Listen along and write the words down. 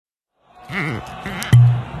This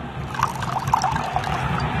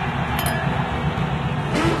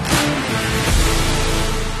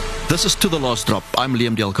is To The Last Drop. I'm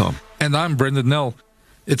Liam Delcom. And I'm Brendan Nell.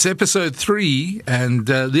 It's episode 3, and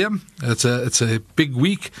Liam, it's a big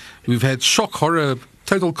week. We've had shock, horror,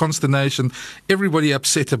 total consternation. Everybody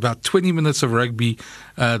upset about 20 minutes of rugby.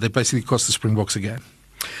 They basically cost the Springboks a game.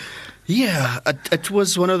 Yeah, it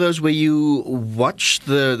was one of those where you watch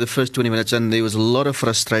the first 20 minutes and there was a lot of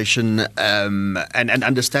frustration, and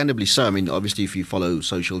understandably so. I mean, obviously, if you follow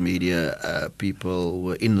social media, people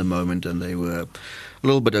were in the moment and they were a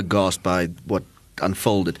little bit aghast by what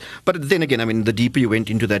unfolded. But then again, I mean, the deeper you went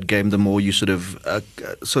into that game, the more you sort of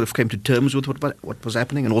came to terms with what was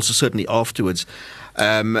happening, and also certainly afterwards.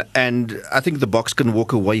 And I think the Boks can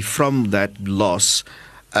walk away from that loss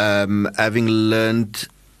having learned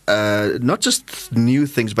not just new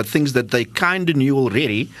things, but things that they kind of knew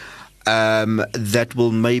already, that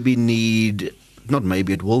will maybe need, not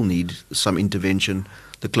maybe, it will need some intervention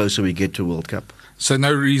the closer we get to World Cup. So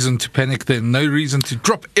no reason to panic then, no reason to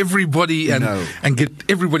drop everybody and get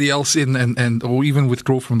everybody else in and or even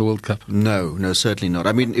withdraw from the World Cup. No, certainly not.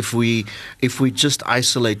 I mean, if we just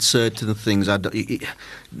isolate certain things, I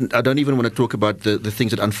don't even want to talk about the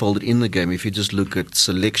things that unfolded in the game. If you just look at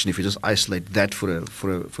selection, if you just isolate that for a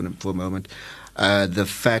moment, the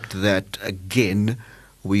fact that again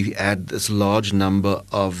we had this large number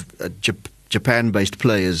of Japan-based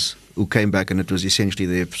players who came back, and it was essentially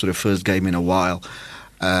their sort of first game in a while.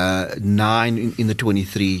 9 in the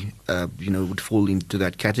 23, would fall into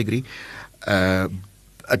that category.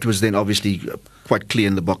 It was then obviously quite clear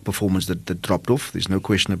in the Bok performance that dropped off. There's no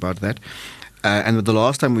question about that. And the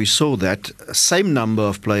last time we saw that, same number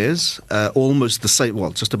of players, almost the same,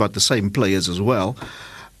 well, just about the same players as well.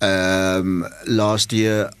 Last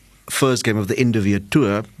year, first game of the end of year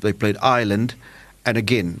tour, they played Ireland. And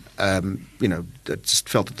again, I just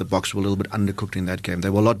felt that the Boks were a little bit undercooked in that game.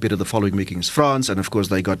 They were a lot better the following week against France, and of course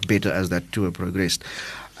they got better as that tour progressed.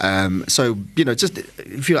 So, just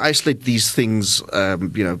if you isolate these things,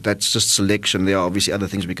 that's just selection. There are obviously other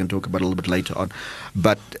things we can talk about a little bit later on.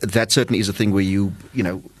 But that certainly is a thing where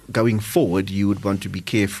going forward, you would want to be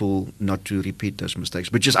careful not to repeat those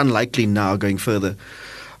mistakes, which is unlikely now going further.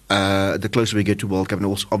 The closer we get to World Cup, and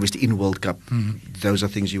also obviously in World Cup, those are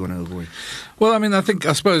things you want to avoid. Well, I mean, I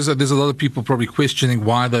suppose that there's a lot of people probably questioning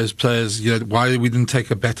why those players, why we didn't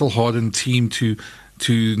take a battle-hardened team to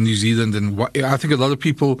New Zealand, and why, I think a lot of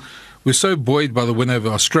people were so buoyed by the win over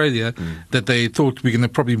Australia that they thought we're going to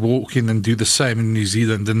probably walk in and do the same in New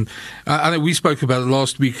Zealand. And I know we spoke about it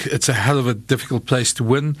last week. It's a hell of a difficult place to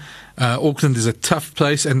win. Auckland is a tough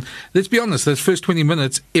place. And let's be honest, those first 20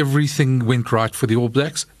 minutes, everything went right for the All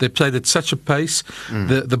Blacks. They played at such a pace.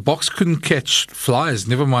 The Boks couldn't catch flies,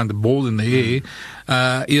 never mind the ball in the air.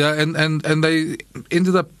 And they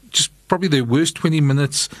ended up just probably their worst 20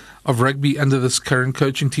 minutes of rugby under this current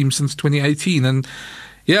coaching team since 2018. And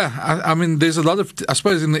yeah, I mean, there's a lot of, I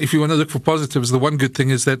suppose, if you want to look for positives, the one good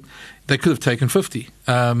thing is that they could have taken 50.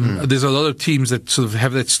 There's a lot of teams that sort of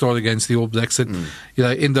have that start against the All Blacks that,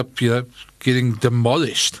 end up, getting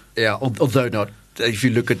demolished. Yeah, although not, if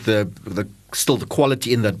you look at still the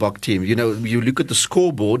quality in that Bok team, you look at the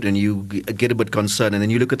scoreboard and you get a bit concerned, and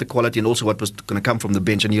then you look at the quality and also what was going to come from the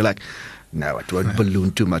bench, and you're like, no, it won't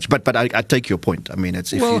balloon too much. But I take your point. I mean,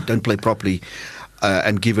 if you don't play properly,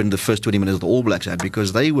 and given the first 20 minutes the All Blacks had,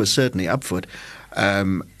 because they were certainly up for it.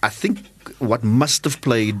 I think what must have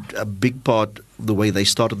played a big part the way they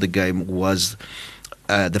started the game was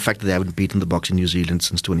the fact that they haven't beaten the Boks in New Zealand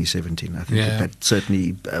since 2017. I think that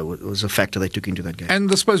certainly was a factor they took into that game.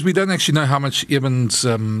 And I suppose we don't actually know how much Eben's,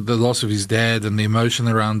 the loss of his dad and the emotion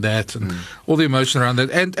around that, and all the emotion around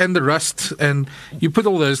that, and the rust, and you put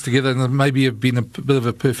all those together, and it maybe have been a bit of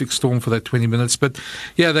a perfect storm for that 20 minutes. But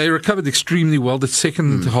yeah, they recovered extremely well. The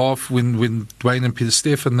second half, when Dwayne and Peter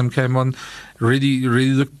Steff and them came on, really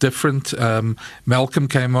looked different. Malcolm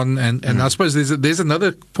came on, and I suppose there's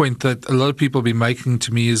another point that a lot of people have been making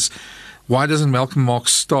to me is, why doesn't Malcolm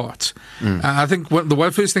Marx start? I think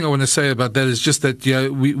the first thing I want to say about that is just that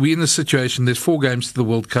we're in a situation, there's 4 games to the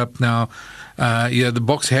World Cup now. The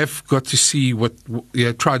Boks have got to see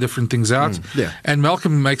try different things out. And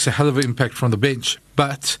Malcolm makes a hell of an impact from the bench,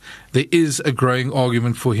 but there is a growing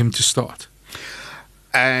argument for him to start.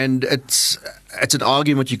 And it's an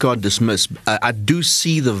argument you can't dismiss. I do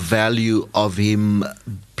see the value of him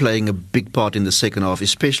playing a big part in the second half,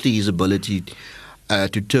 especially his ability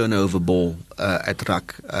to turn over ball at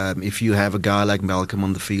ruck. If you have a guy like Malcolm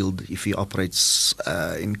on the field, if he operates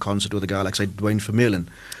in concert with a guy like, say, Dwayne Vermeulen,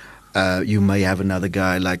 You may have another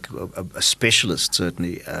guy like a specialist,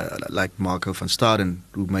 certainly, like Marco van Staden,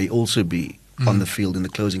 who may also be on the field in the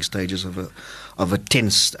closing stages of a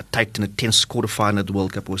tight and a tense quarterfinal at the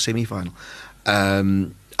World Cup or semi-final.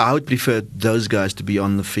 I would prefer those guys to be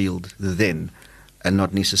on the field then, and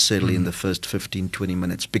not necessarily in the first 15, 20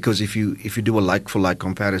 minutes. Because if you do a like-for-like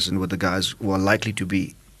comparison with the guys who are likely to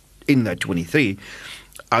be in that 23,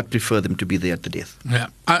 I'd prefer them to be there at the death. Yeah,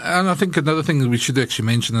 and I think another thing that we should actually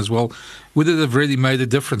mention as well, would it have really made a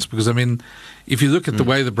difference? Because, I mean, if you look at the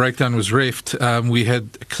way the breakdown was reffed, we had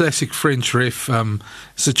a classic French ref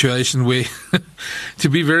situation where, to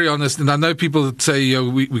be very honest, and I know people that say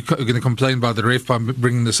we're going to complain about the ref by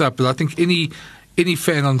bringing this up, but I think any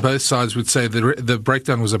fan on both sides would say the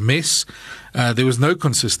breakdown was a mess. There was no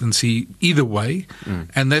consistency either way.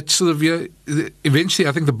 And that sort of, eventually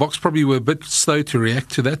I think the Boks probably were a bit slow to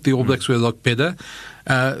react to that. The All Blacks were a lot better.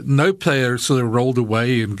 No player sort of rolled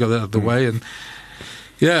away and got out of the way. And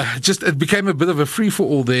yeah, it became a bit of a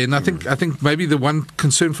free-for-all there. And I think maybe the one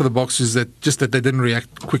concern for the Boks is that they didn't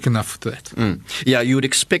react quick enough to that. Yeah, you would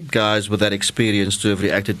expect guys with that experience to have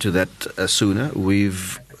reacted to that sooner.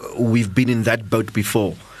 We've been in that boat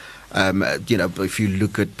before. If you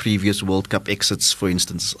look at previous World Cup exits, for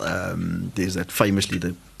instance, there's that famously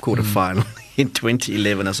the quarterfinal in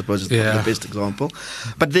 2011, I suppose, is probably the best example.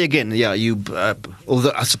 But there again,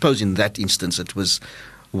 although I suppose in that instance it was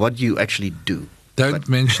what you actually do. Don't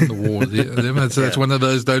mention the war. That's one of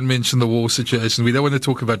those don't mention the war situations. We don't want to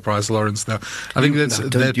talk about Bryce Lawrence now. I think that's...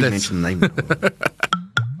 Don't mention the name.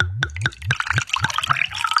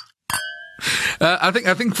 I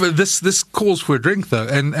think for this calls for a drink though,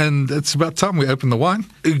 and it's about time we open the wine.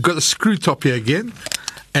 We've got a screw top here again,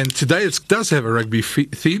 and today it does have a rugby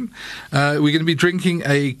theme. We're going to be drinking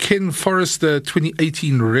a Ken Forrester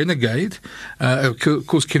 2018 Renegade. Of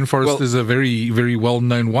course, Ken Forrester is a very, very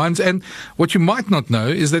well-known wines, and what you might not know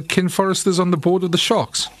is that Ken Forrester is on the board of the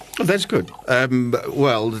Sharks. Oh, that's good.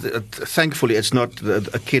 Thankfully, it's not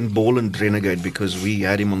a Ken Borland Renegade, because we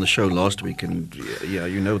had him on the show last week, and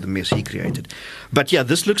the mess he created. But yeah,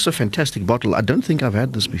 this looks a fantastic bottle. I don't think I've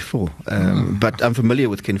had this before, but I'm familiar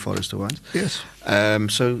with Ken Forrester wines. Yes.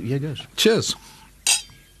 So here goes. Cheers.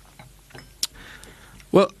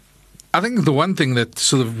 Well, I think the one thing that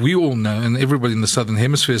sort of we all know, and everybody in the Southern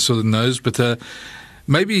Hemisphere sort of knows, but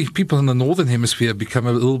maybe people in the Northern Hemisphere become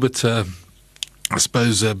a little bit... I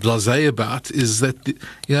suppose, blasé about, is that,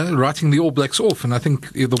 writing the All Blacks off. And I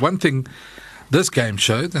think the one thing this game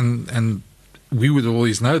showed, and we would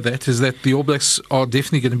always know that, is that the All Blacks are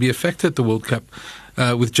definitely going to be a factor at the World Cup.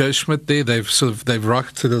 With Joe Schmidt there, they've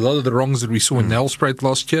righted a lot of the wrongs that we saw in Nelspruit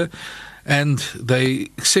last year. And they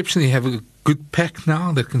exceptionally have a good pack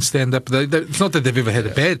now that can stand up. It's not that they've ever had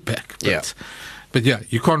a bad pack, but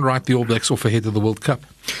you can't write the All Blacks off ahead of the World Cup.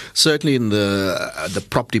 Certainly in the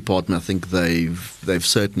prop department, I think they've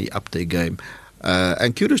certainly upped their game.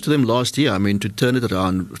 And kudos to them last year. I mean, to turn it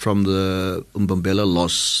around from the Mbombela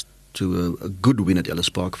loss to a good win at Ellis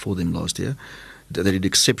Park for them last year. They did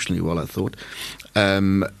exceptionally well, I thought.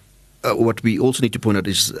 What we also need to point out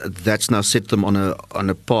is that's now set them on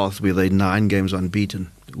a path where they're 9 games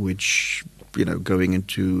unbeaten, which, going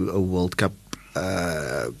into a World Cup,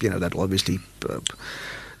 that obviously...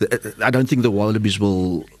 I don't think the Wallabies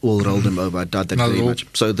will roll them over. I doubt that very much.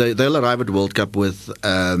 So they'll arrive at World Cup with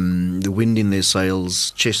the wind in their sails,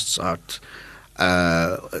 chests out,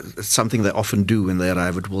 something they often do when they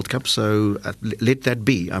arrive at World Cup. So let that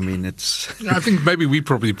be. I mean, it's... I think maybe we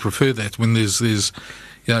probably prefer that when there's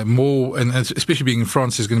more, and especially being in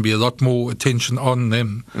France, there's going to be a lot more attention on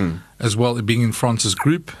them as well, being in France's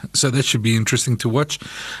group. So that should be interesting to watch.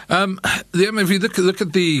 If you look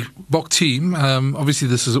at the Boks team, obviously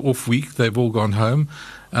this is an off week. They've all gone home.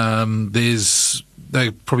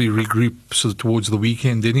 They probably regroup sort of towards the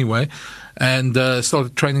weekend anyway, and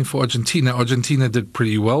started training for Argentina. Argentina did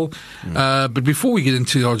pretty well. But before we get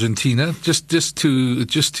into Argentina, just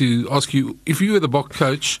to ask you, if you were the Boks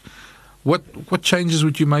coach, what changes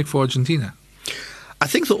would you make for Argentina? I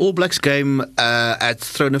think the All Blacks game had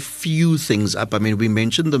thrown a few things up. I mean, we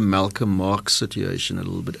mentioned the Malcolm Marx situation a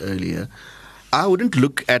little bit earlier. I wouldn't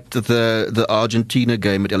look at the Argentina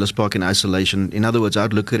game at Ellis Park in isolation. In other words,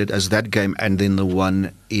 I'd look at it as that game and then the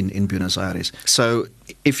one in Buenos Aires. So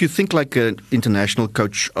if you think like an international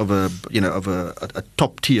coach of a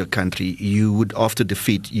top tier country, you would, after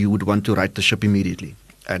defeat, you would want to right the ship immediately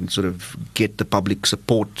and sort of get the public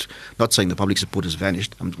support. Not saying the public support has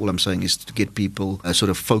vanished. All I'm saying is to get people sort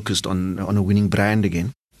of focused on a winning brand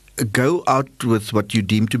again. Go out with what you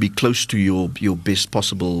deem to be close to your best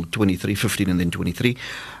possible 23, 15 and then 23.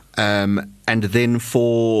 And then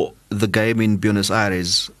for the game in Buenos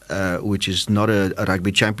Aires, which is not a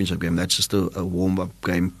rugby championship game, that's just a warm-up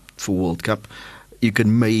game for World Cup, you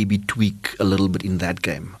can maybe tweak a little bit in that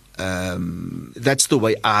game. That's the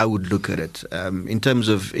way I would look at it. In terms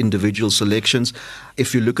of individual selections,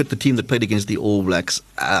 if you look at the team that played against the All Blacks,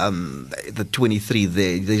 the 23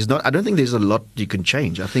 I don't think there's a lot you can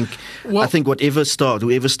change. I think whoever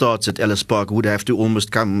starts at Ellis Park would have to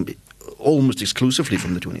almost come almost exclusively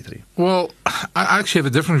from the 23. Well, I actually have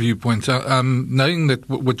a different viewpoint. Knowing that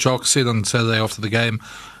what Jock said on Saturday after the game,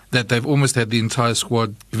 that they've almost had the entire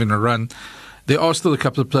squad given a run. There are still a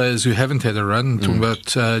couple of players who haven't had a run. Talking about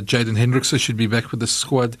Jaden Hendrickson should be back with the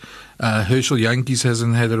squad. Herschel Yankees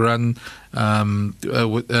hasn't had a run.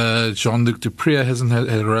 Jean-Luc Dupree hasn't had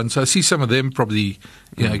a run. So I see some of them probably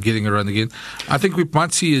getting a run again. I think we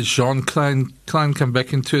might see a Jean Klein come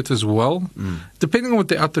back into it as well, depending on what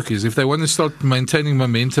the outlook is. If they want to start maintaining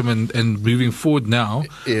momentum and moving forward now,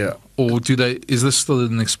 or is this still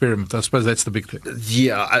an experiment? I suppose that's the big thing.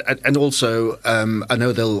 Yeah, and also I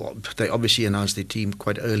know they obviously announced their team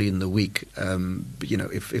quite early in the week.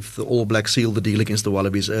 If the All Blacks seal the deal against the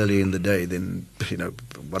Wallabies early in the day, then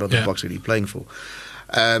what are the Boks really playing for?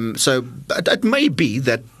 So it may be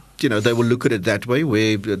that they will look at it that way,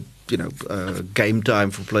 where game time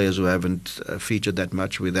for players who haven't featured that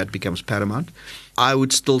much, where that becomes paramount. I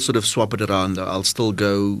would still sort of swap it around. I'll still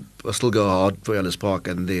go hard for Ellis Park,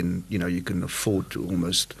 and then you can afford to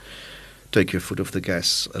almost take your foot off the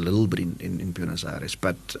gas a little bit in Buenos Aires.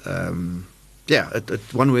 But one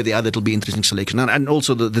way or the other, it'll be interesting selection, and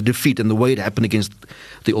also the defeat and the way it happened against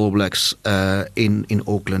the All Blacks in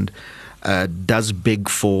Auckland does beg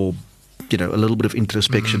for a little bit of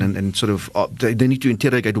introspection and sort of they need to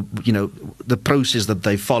interrogate the process that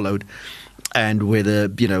they followed, and whether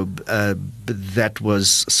that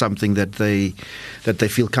was something that they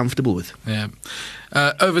feel comfortable with. Yeah.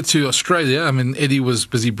 Over to Australia. I mean, Eddie was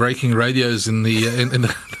busy breaking radios in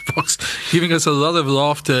the box, giving us a lot of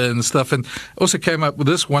laughter and stuff, and also came up with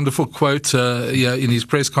this wonderful quote in his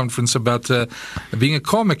press conference about being a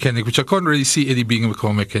car mechanic, which I can't really see Eddie being a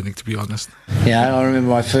car mechanic, to be honest. Yeah, I remember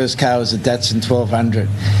my first car was a Datsun 1200.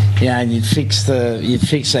 And you'd fix the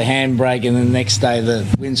handbrake, and the next day the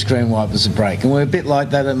windscreen wipers would break. And we're a bit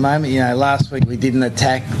like that at the moment. Last week we didn't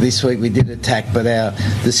attack, this week we did attack, but our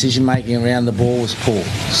decision making around the ball was poor.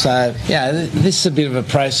 So, this is a bit of a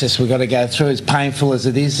process we've got to go through, as painful as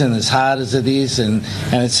it is and as hard as it is, and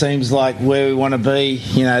it seems like where we want to be,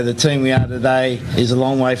 the team we are today is a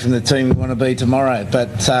long way from the team we want to be tomorrow.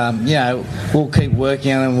 But, we'll keep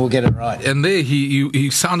working on it and we'll get it right. And there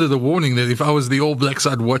he sounded a warning that if I was the All Blacks,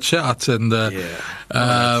 I'd watch out. And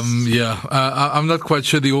I'm not quite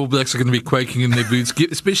sure the All Blacks are going to be quaking in their boots,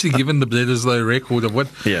 especially given the Bledisloe record of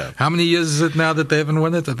how many years is it now that they haven't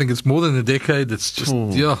won it? I think it's more than a decade. It's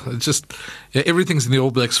just everything's in the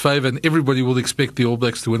All Blacks' favour, and everybody will expect the All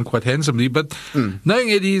Blacks to win quite handsomely. But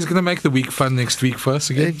knowing Eddie is going to make the week fun next week for us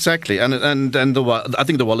again. Exactly, and I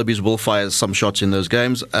think the Wallabies will fire some shots in those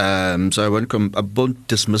games. So I won't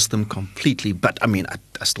dismiss them completely. But I mean,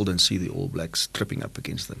 I still don't see the All Blacks tripping up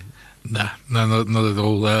against them. No, not at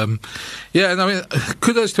all. And I mean,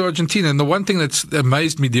 kudos to Argentina. And the one thing that's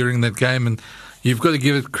amazed me during that game, and you've got to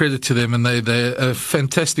give it credit to them, and they're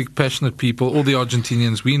fantastic, passionate people. All the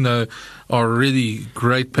Argentinians we know are really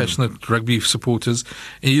great, passionate rugby supporters.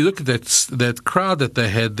 And you look at that crowd that they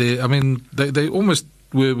had there. I mean, they almost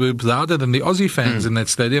were louder than the Aussie fans in that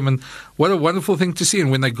stadium, and what a wonderful thing to see.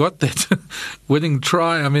 And when they got that winning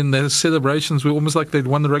try, I mean, their celebrations were almost like they'd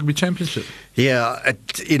won the rugby championship. Yeah,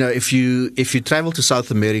 if you travel to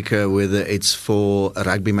South America, whether it's for a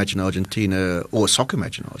rugby match in Argentina or a soccer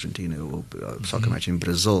match in Argentina or a soccer match in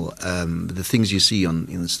Brazil, the things you see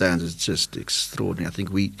in the stands is just extraordinary. I think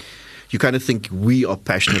you kind of think we are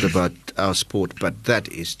passionate about our sport, but that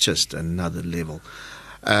is just another level.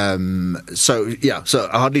 So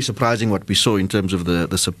hardly surprising what we saw in terms of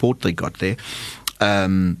the support they got there.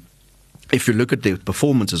 If you look at their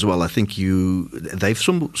performance as well, I think they've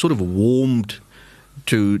sort of warmed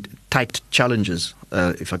to tight challenges,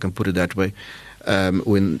 if I can put it that way.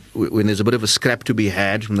 When there's a bit of a scrap to be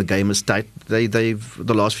had when the game is tight,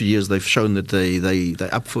 the last few years they've shown that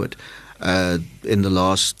they're up for it. In the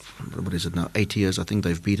last 8 years, I think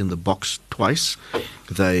they've beaten the Boks twice.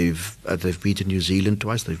 They've beaten New Zealand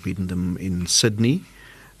twice. They've beaten them in Sydney.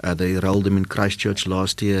 They rolled them in Christchurch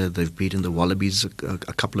last year. They've beaten the Wallabies a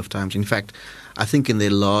couple of times. In fact, I think in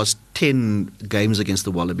their last 10 games against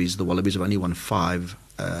the Wallabies have only won 5,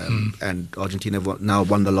 and Argentina have now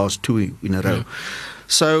won the last 2 in a row.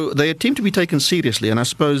 So they're a team to be taken seriously, and I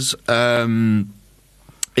suppose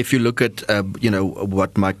if you look at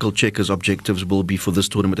what Michael Checker's objectives will be for this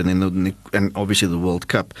tournament and obviously the World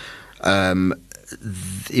Cup,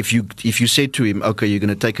 if you said to him, okay, you're going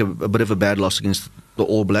to take a bit of a bad loss against the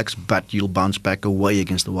All Blacks, but you'll bounce back away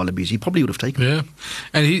against the Wallabies, he probably would have taken it. Yeah,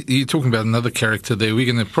 and you're talking about another character there.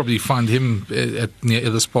 We're going to probably find him near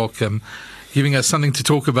Ellis Park, giving us something to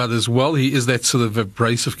talk about as well. He is that sort of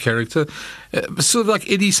abrasive character, sort of like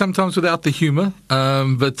Eddie sometimes without the humour,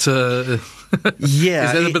 but yeah,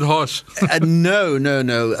 is that a bit harsh?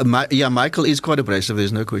 No. Michael is quite abrasive.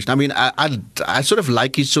 There's no question. I mean, I sort of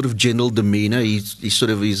like his sort of general demeanour. He's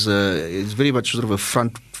very much sort of a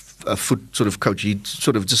front foot sort of coach. He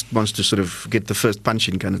sort of just wants to sort of get the first punch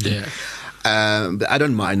in kind of thing. Yeah. But I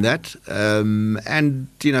don't mind that. And,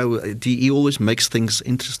 he always makes things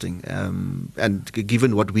interesting. And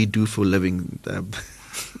given what we do for a living,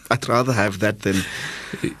 I'd rather have that than,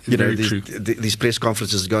 these press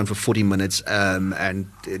conferences going for 40 minutes and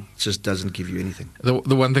it just doesn't give you anything.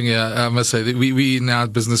 The one thing I must say, that we in our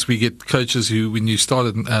business, we get coaches who, when you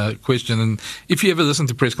started question, and if you ever listen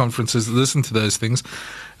to press conferences, listen to those things,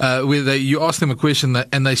 where you ask them a question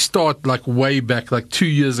and they start like way back, like 2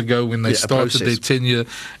 years ago when they started their tenure,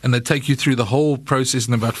 and they take you through the whole process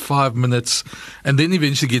in about 5 minutes, and then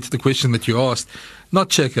eventually get to the question that you asked. Not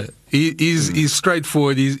Checker. He's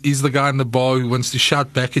straightforward. He's the guy in the bar who wants to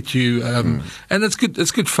shout back at you, and it's good.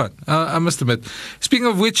 It's good fun. I must admit. Speaking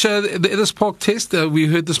of which, the Ellis Park test we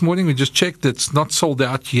heard this morning. We just checked. It's not sold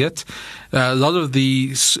out yet. A lot of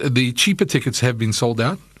the cheaper tickets have been sold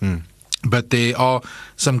out. But there are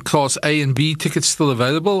some Class A and B tickets still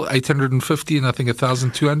available, 850 and I think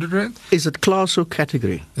 1,200 rand. Is it class or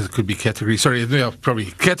category? It could be category. Sorry,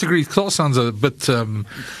 probably category. Class sounds a bit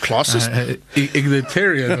classist,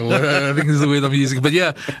 egalitarian, or what I think is the word I'm using. But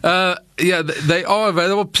they are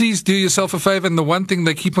available. Please do yourself a favor. And the one thing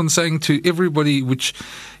they keep on saying to everybody, which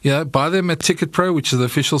buy them at Ticket Pro, which is the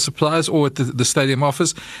official suppliers, or at the stadium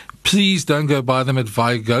office. Please don't go buy them at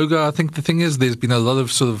Viagogo. I think the thing is, there's been a lot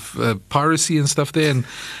of sort of piracy and stuff there, and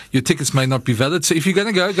your tickets may not be valid. So if you're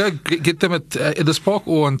going to go get them at Ellis Park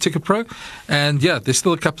or on Ticket Pro. And there's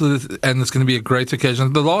still a couple of, and it's going to be a great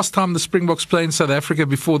occasion. The last time the Springboks play in South Africa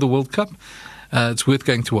before the World Cup, it's worth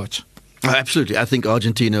going to watch. Absolutely. I think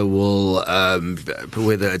Argentina will,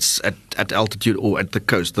 whether it's at altitude or at the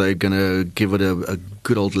coast, they're going to give it a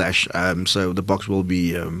good old lash. So the Boks will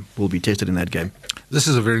be tested in that game. This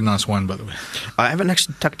is a very nice wine, by the way. I haven't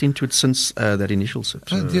actually tucked into it since that initial sip.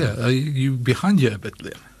 So. You behind you a bit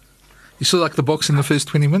there. You saw like the Boks in the first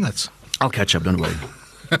 20 minutes. I'll catch up, don't worry.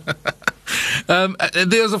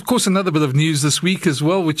 There's, of course, another bit of news this week as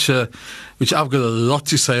well, which I've got a lot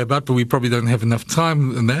to say about, but we probably don't have enough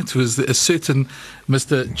time in that. It was a certain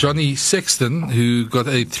Mr. Johnnie Sexton who got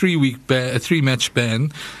a 3-match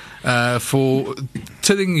ban for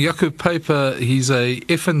telling Jaco Paper he's a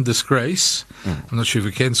effing disgrace. I'm not sure if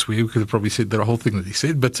we can swear. We could have probably said the whole thing that he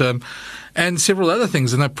said, but and several other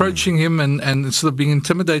things, and approaching him and sort of being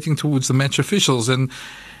intimidating towards the match officials. And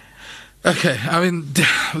okay, I mean,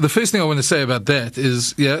 the first thing I want to say about that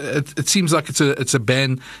is, it seems like it's a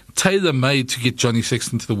ban tailor-made to get Johnnie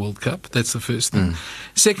Sexton to the World Cup. That's the first thing.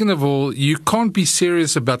 Second of all, you can't be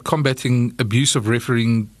serious about combating abuse of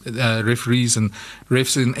referees and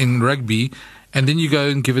refs in rugby, and then you go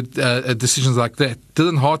and give it decisions like that.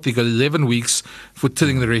 Dylan Hartley got 11 weeks for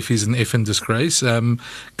telling the ref he's an effing disgrace.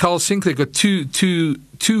 Carl Sinclair got two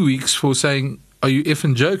weeks for saying, "Are you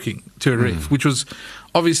effing joking?" to a ref, which was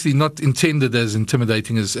obviously not intended as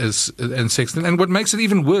intimidating as Sexton. And what makes it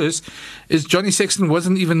even worse is Johnnie Sexton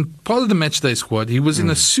wasn't even part of the matchday squad. He was in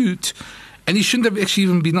a suit, and he shouldn't have actually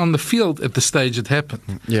even been on the field at the stage it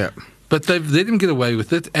happened. Yeah. But they've let him get away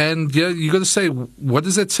with it. And you got to say, what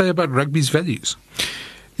does that say about rugby's values?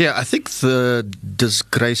 Yeah, I think the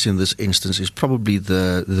disgrace in this instance is probably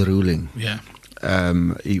the ruling. Yeah.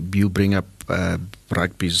 You bring up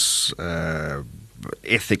rugby's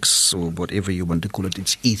ethics, or whatever you want to call it,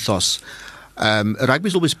 its ethos.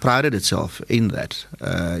 Rugby's always prided itself in that.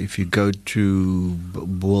 If you go to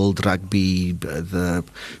World Rugby,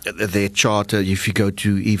 their charter, if you go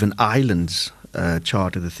to even Ireland's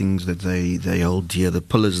charter, the things that they hold dear, the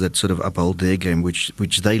pillars that sort of uphold their game, which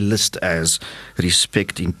they list as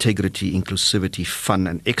respect, integrity, inclusivity, fun,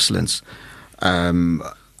 and excellence.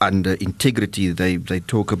 Under integrity, they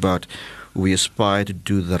talk about we aspire to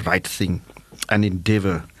do the right thing and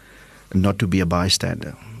endeavor not to be a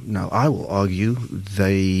bystander. Now, I will argue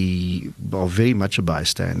they are very much a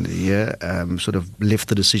bystander, sort of left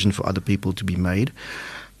the decision for other people to be made.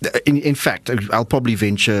 In fact, I'll probably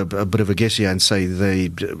venture a bit of a guess here and say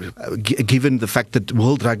given the fact that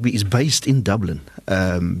World Rugby is based in Dublin,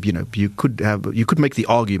 you could make the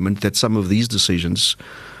argument that some of these decisions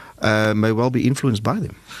may well be influenced by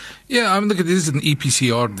them. Yeah, I mean, look, it is an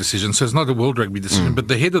EPCR decision, so it's not a World Rugby decision, but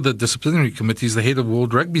the head of the disciplinary committee is the head of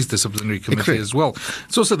World Rugby's disciplinary committee as well.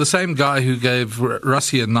 It's also the same guy who gave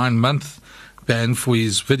Rassie a 9-month ban for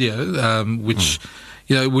his video, which...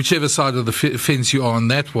 whichever side of the fence you are on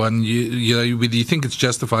that one, whether you think it's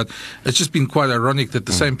justified, it's just been quite ironic that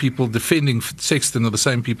the same people defending Sexton are the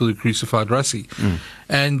same people who crucified Rassie.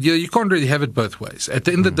 And you can't really have it both ways. At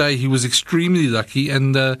the end of the day, he was extremely lucky,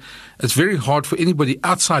 and it's very hard for anybody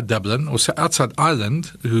outside Dublin or outside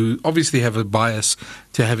Ireland, who obviously have a bias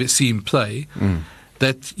to have it see him play,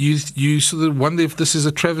 that you sort of wonder if this is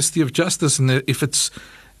a travesty of justice and if it's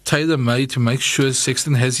tailor-made to make sure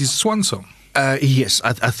Sexton has his swan song. Yes,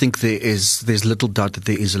 I think there's little doubt that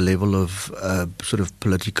there is a level of sort of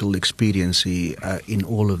political expediency in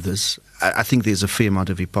all of this. I think there's a fair amount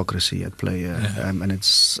of hypocrisy at play, and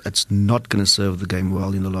it's not going to serve the game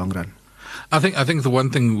well in the long run. I think the one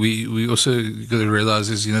thing we also got to realize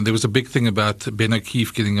is, there was a big thing about Ben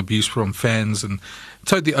O'Keefe getting abuse from fans and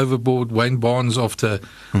totally overboard. Wayne Barnes after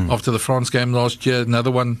the France game last year,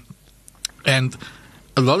 another one, and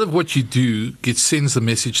a lot of what you do sends the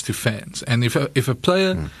message to fans. And if a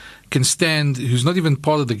player can stand, who's not even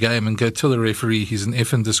part of the game, and go tell the referee he's an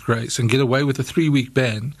effing disgrace and get away with a 3-week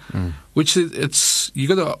ban, which you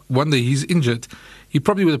got to wonder, he's injured. He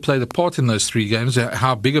probably would have played a part in those 3 games.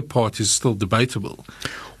 How big a part is still debatable.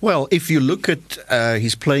 Well, if you look at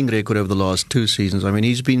his playing record over the last 2 seasons, I mean,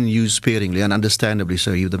 he's been used sparingly and understandably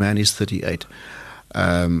so. The man is 38.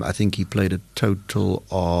 I think he played a total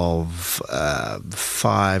of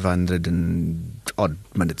 500 and odd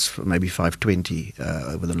minutes, maybe 520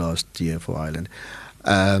 over the last year for Ireland.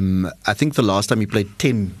 I think the last time he played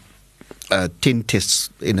 10 tests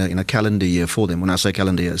in a calendar year for them, when I say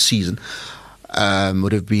calendar year, season,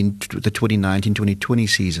 would have been the 2019-2020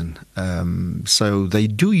 season. So they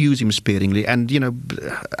do use him sparingly, and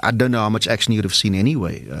I don't know how much action you would have seen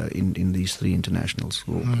anyway in these 3 internationals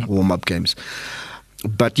or warm-up games.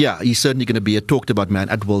 But yeah, he's certainly going to be a talked about man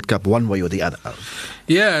at World Cup one way or the other.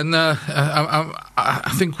 Yeah, and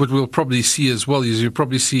I think what we'll probably see as well is you'll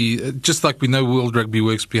probably see, just like we know World Rugby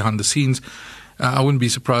works behind the scenes, I wouldn't be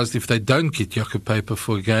surprised if they don't get Jaco Paper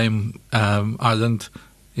for a game, Ireland,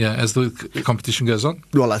 as the competition goes on.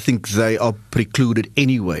 Well, I think they are precluded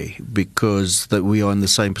anyway because we are in the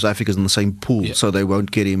same, South Africa's in the same pool, so they won't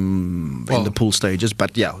get him in the pool stages.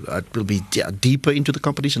 But it will be deeper into the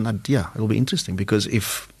competition. And it'll be interesting because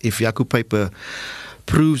if Jaco Paper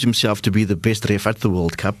proves himself to be the best ref at the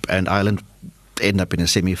World Cup and Ireland end up in a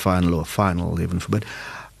semi-final or final, heaven forbid,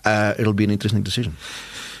 it'll be an interesting decision.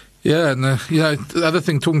 Yeah, and the other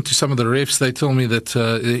thing, talking to some of the refs, they tell me that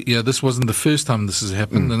this wasn't the first time this has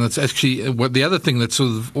happened, and it's actually the other thing that's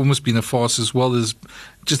sort of almost been a farce as well is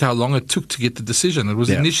just how long it took to get the decision. It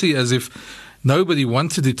was initially as if nobody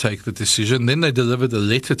wanted to take the decision. Then they delivered a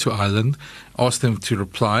letter to Ireland, asked them to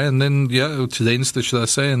reply, and then to Leinster, should I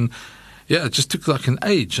say, and it just took like an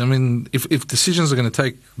age. I mean, if decisions are going to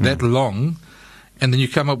take that long, and then you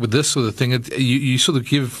come up with this sort of thing, you sort of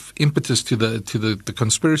give impetus to the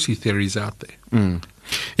conspiracy theories out there.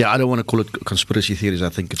 Yeah, I don't want to call it conspiracy theories. I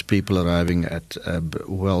think it's people arriving at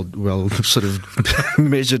well sort of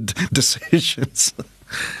measured decisions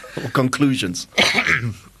or conclusions.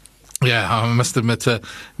 Yeah, I must admit,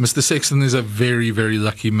 Mr. Sexton is a very, very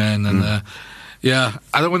lucky man, and I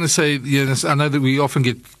don't want to say. I know that we often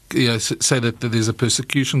get say that there's a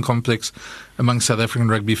persecution complex among South African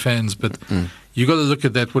rugby fans, but you got to look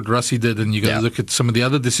at what Rassie did, and you got to look at some of the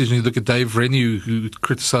other decisions. You look at Dave Rennie, who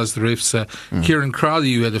criticised the refs, Kieran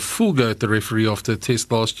Crowley, who had a full go at the referee after a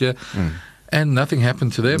test last year, and nothing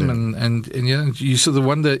happened to them. And you sort of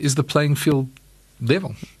wonder, is the playing field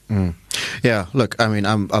level? Yeah, look, I mean,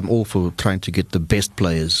 I'm all for trying to get the best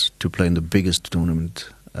players to play in the biggest tournament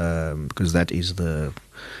because that is the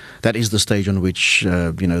stage on which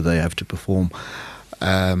they have to perform.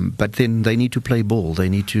 But then they need to play ball. They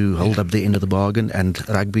need to hold up the end of the bargain. And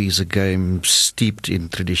rugby is a game steeped in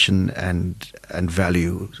tradition and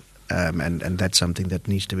value, and that's something that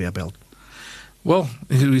needs to be upheld. Well,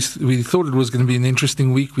 we thought it was going to be an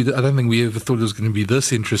interesting week. I don't think we ever thought it was going to be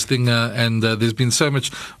this interesting. And there's been so much.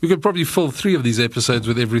 We could probably fill 3 of these episodes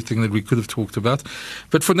with everything that we could have talked about.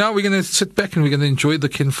 But for now, we're going to sit back and we're going to enjoy the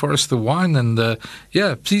Ken Forrester wine. And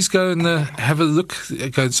please go and have a look.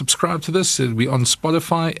 Go and subscribe to this. It'll be on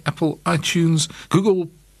Spotify, Apple, iTunes, Google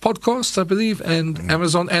Podcasts, I believe, and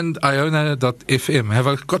Amazon and Iona.fm. Have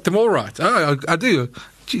I got them all right? Oh, I do.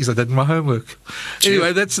 Geez, I did my homework.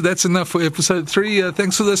 Anyway, that's enough for episode 3.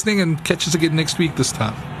 Thanks for listening, and catch us again next week this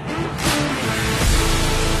time.